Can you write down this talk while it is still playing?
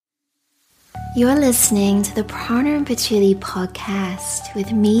You're listening to the Prana and Patchouli podcast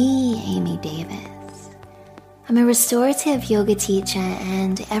with me, Amy Davis. I'm a restorative yoga teacher,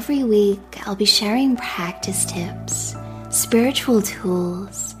 and every week I'll be sharing practice tips, spiritual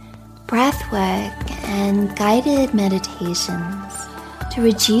tools, breath work, and guided meditations to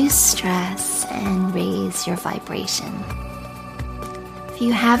reduce stress and raise your vibration. If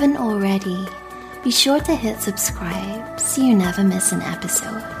you haven't already, be sure to hit subscribe so you never miss an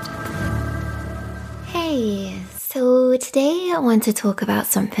episode. Hey, so today I want to talk about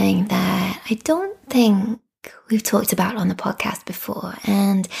something that I don't think we've talked about on the podcast before,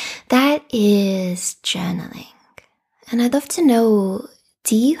 and that is journaling. And I'd love to know,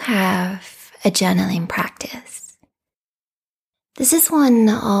 do you have a journaling practice? This is one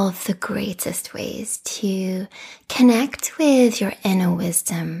of the greatest ways to connect with your inner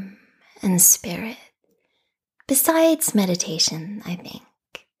wisdom and spirit, besides meditation, I think.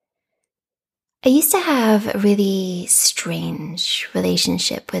 I used to have a really strange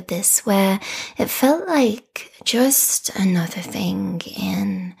relationship with this, where it felt like just another thing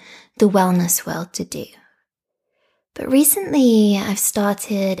in the wellness world to do. But recently I've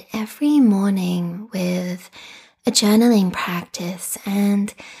started every morning with a journaling practice,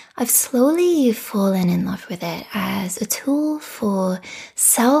 and I've slowly fallen in love with it as a tool for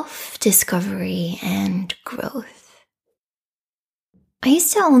self-discovery and growth. I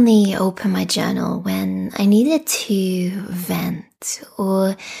used to only open my journal when I needed to vent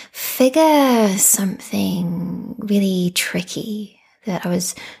or figure something really tricky that I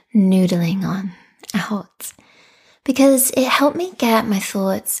was noodling on out, because it helped me get my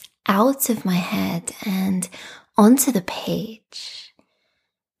thoughts out of my head and onto the page.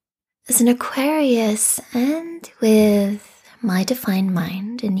 As an Aquarius, and with my defined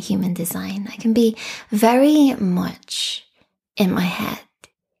mind in human design, I can be very much in my head.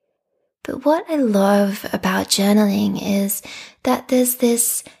 But what I love about journaling is that there's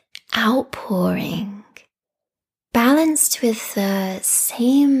this outpouring balanced with the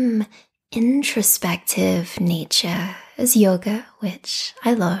same introspective nature as yoga, which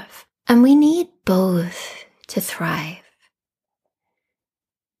I love. And we need both to thrive.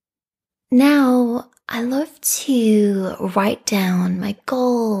 Now, I love to write down my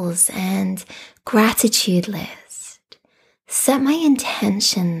goals and gratitude list, set my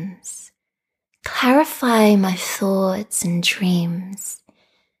intentions, clarify my thoughts and dreams,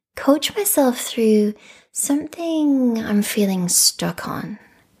 coach myself through something I'm feeling stuck on,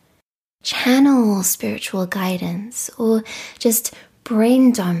 channel spiritual guidance, or just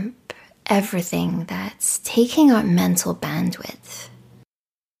brain dump everything that's taking up mental bandwidth.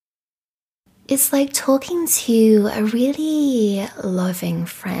 It's like talking to a really loving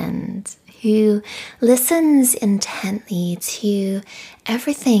friend who listens intently to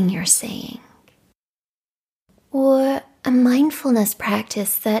everything you're saying. Or a mindfulness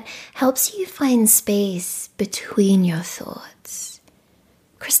practice that helps you find space between your thoughts.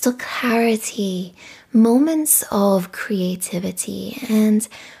 Crystal clarity, moments of creativity, and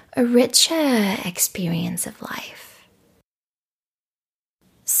a richer experience of life.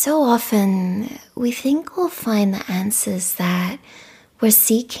 So often, we think we'll find the answers that we're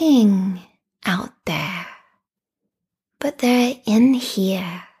seeking out there, but they're in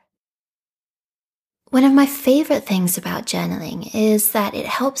here. One of my favorite things about journaling is that it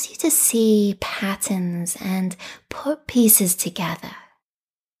helps you to see patterns and put pieces together.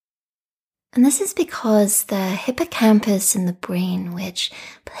 And this is because the hippocampus in the brain, which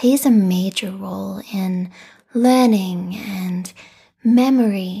plays a major role in learning and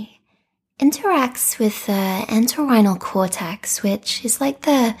memory, interacts with the entorhinal cortex, which is like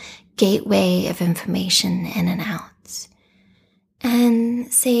the gateway of information in and out,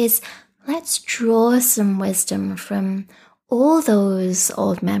 and says, let's draw some wisdom from all those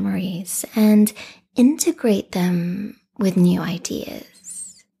old memories and integrate them with new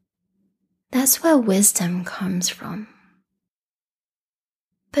ideas. That's where wisdom comes from.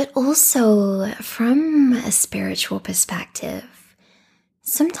 But also, from a spiritual perspective,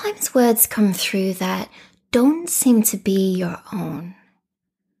 sometimes words come through that don't seem to be your own.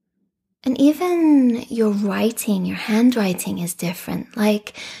 And even your writing, your handwriting is different,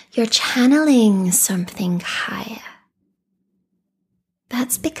 like you're channeling something higher.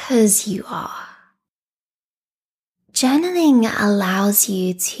 That's because you are. Journaling allows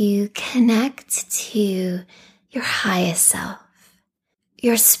you to connect to your higher self,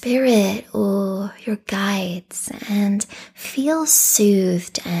 your spirit or your guides, and feel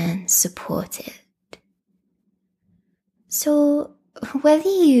soothed and supported. So whether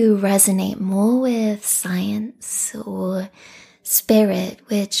you resonate more with science or spirit,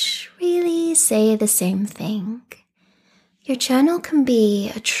 which really say the same thing. Your journal can be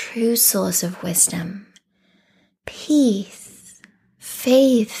a true source of wisdom, peace,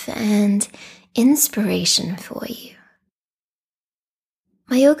 faith, and inspiration for you.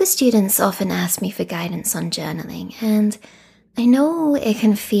 My yoga students often ask me for guidance on journaling, and I know it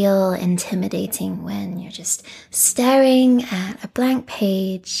can feel intimidating when you're just staring at a blank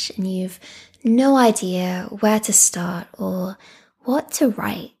page and you've no idea where to start or what to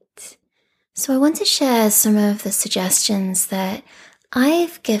write. So I want to share some of the suggestions that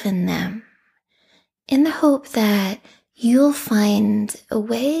I've given them in the hope that you'll find a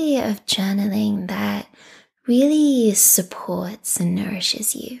way of journaling that really supports and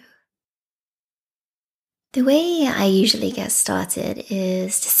nourishes you. The way I usually get started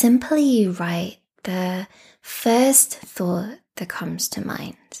is to simply write the first thought that comes to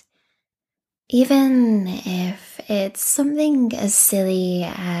mind. Even if it's something as silly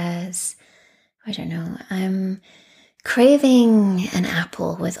as, I'm craving an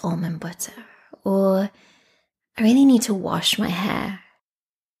apple with almond butter, or I really need to wash my hair.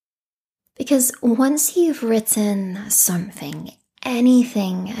 Because once you've written something,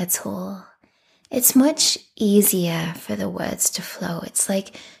 anything at all, it's much easier for the words to flow. It's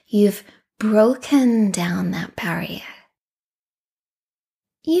like you've broken down that barrier.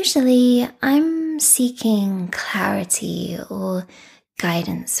 Usually, I'm seeking clarity or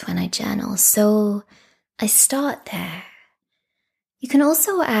guidance when I journal, so I start there. You can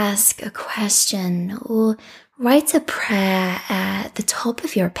also ask a question or write a prayer at the top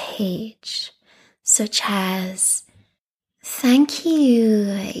of your page, such as, "Thank you,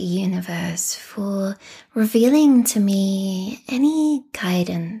 universe, for revealing to me any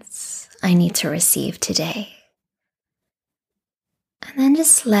guidance I need to receive today." And then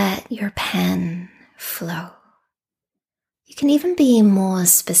just let your pen flow. You can even be more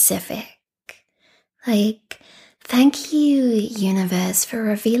specific, like, "Thank you, universe, for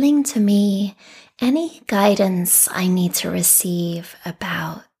revealing to me any guidance I need to receive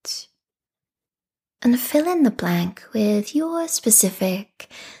about." And fill in the blank with your specific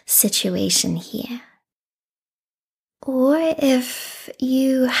situation here. Or if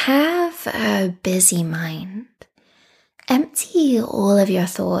you have a busy mind, empty all of your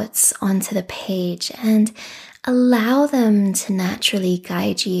thoughts onto the page and allow them to naturally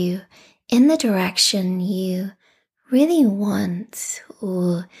guide you in the direction you really want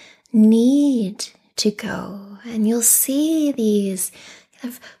or need to go. And you'll see these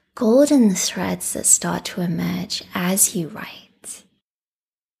kind of golden threads that start to emerge as you write.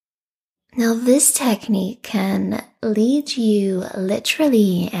 Now, this technique can lead you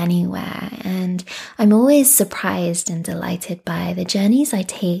literally anywhere, and I'm always surprised and delighted by the journeys I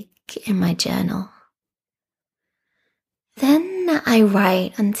take in my journal. Then I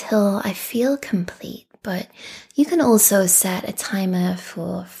write until I feel complete, but you can also set a timer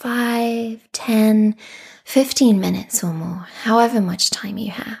for 5, 10, 15 minutes or more, however much time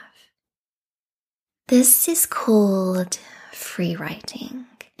you have. This is called free writing,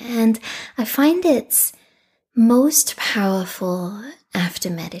 and I find it's most powerful after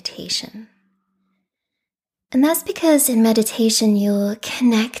meditation. And that's because in meditation, you're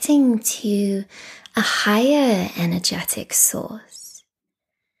connecting to a higher energetic source.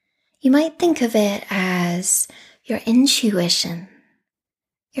 You might think of it as your intuition,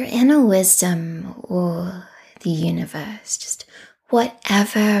 your inner wisdom, or the universe, just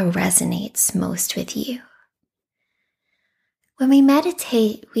whatever resonates most with you. When we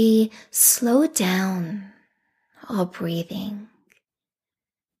meditate, we slow down our breathing,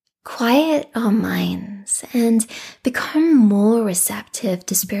 quiet our minds, and become more receptive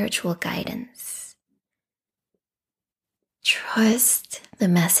to spiritual guidance. Trust the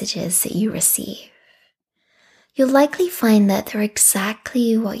messages that you receive. You'll likely find that they're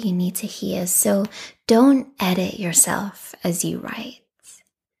exactly what you need to hear, so don't edit yourself as you write.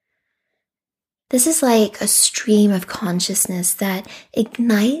 This is like a stream of consciousness that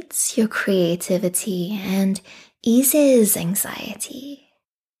ignites your creativity and eases anxiety.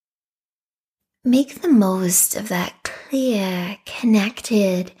 Make the most of that clear,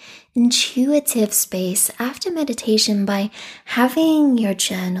 connected, intuitive space after meditation by having your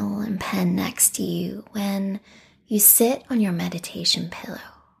journal and pen next to you when you sit on your meditation pillow.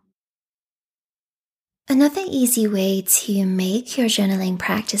 Another easy way to make your journaling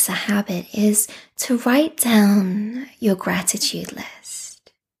practice a habit is to write down your gratitude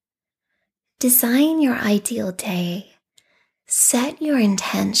list. Design your ideal day. Set your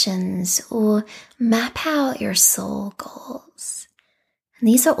intentions or map out your soul goals. And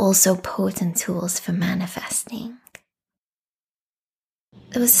these are also potent tools for manifesting.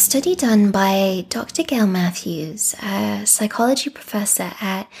 There was a study done by Dr. Gail Matthews, a psychology professor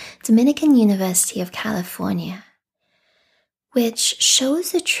at Dominican University of California, which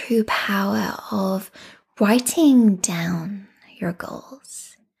shows the true power of writing down your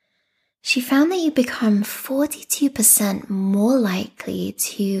goals. She found that you become 42% more likely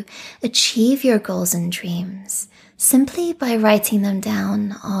to achieve your goals and dreams simply by writing them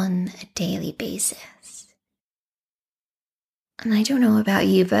down on a daily basis. And I don't know about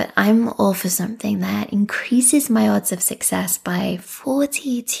you, but I'm all for something that increases my odds of success by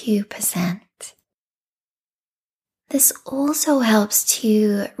 42%. This also helps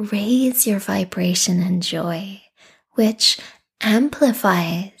to raise your vibration and joy, which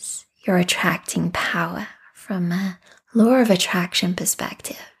amplifies your attracting power from a law of attraction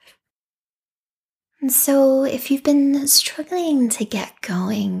perspective. And so if you've been struggling to get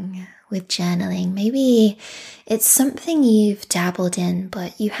going with journaling, maybe it's something you've dabbled in,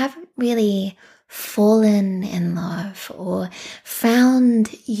 but you haven't really fallen in love or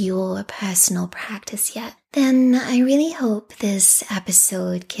found your personal practice yet, then I really hope this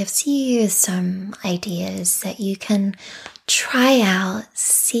episode gives you some ideas that you can try out,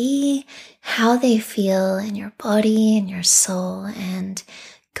 see how they feel in your body and your soul, and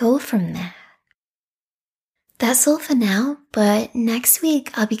go from there. That's all for now, but next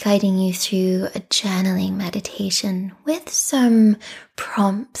week I'll be guiding you through a journaling meditation with some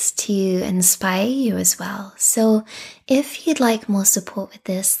prompts to inspire you as well. So if you'd like more support with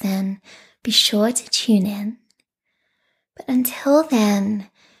this, then be sure to tune in. But until then,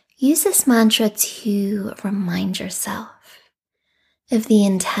 use this mantra to remind yourself of the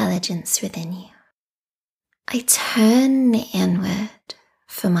intelligence within you. I turn inward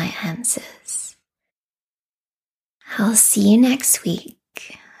for my answers. I'll see you next week.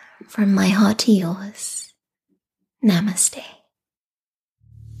 From my heart to yours, Namaste.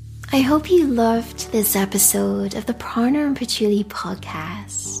 I hope you loved this episode of the Prana and Patchouli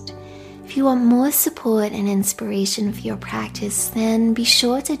podcast. If you want more support and inspiration for your practice, then be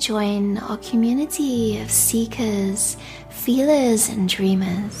sure to join our community of seekers, feelers, and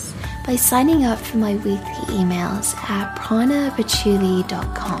dreamers by signing up for my weekly emails at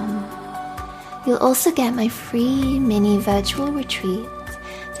pranapatchouli.com. You'll also get my free mini virtual retreat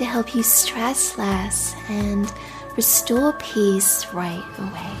to help you stress less and restore peace right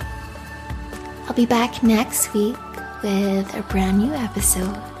away. I'll be back next week with a brand new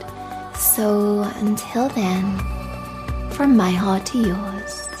episode. So until then, from my heart to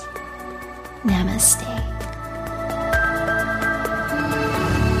yours, Namaste.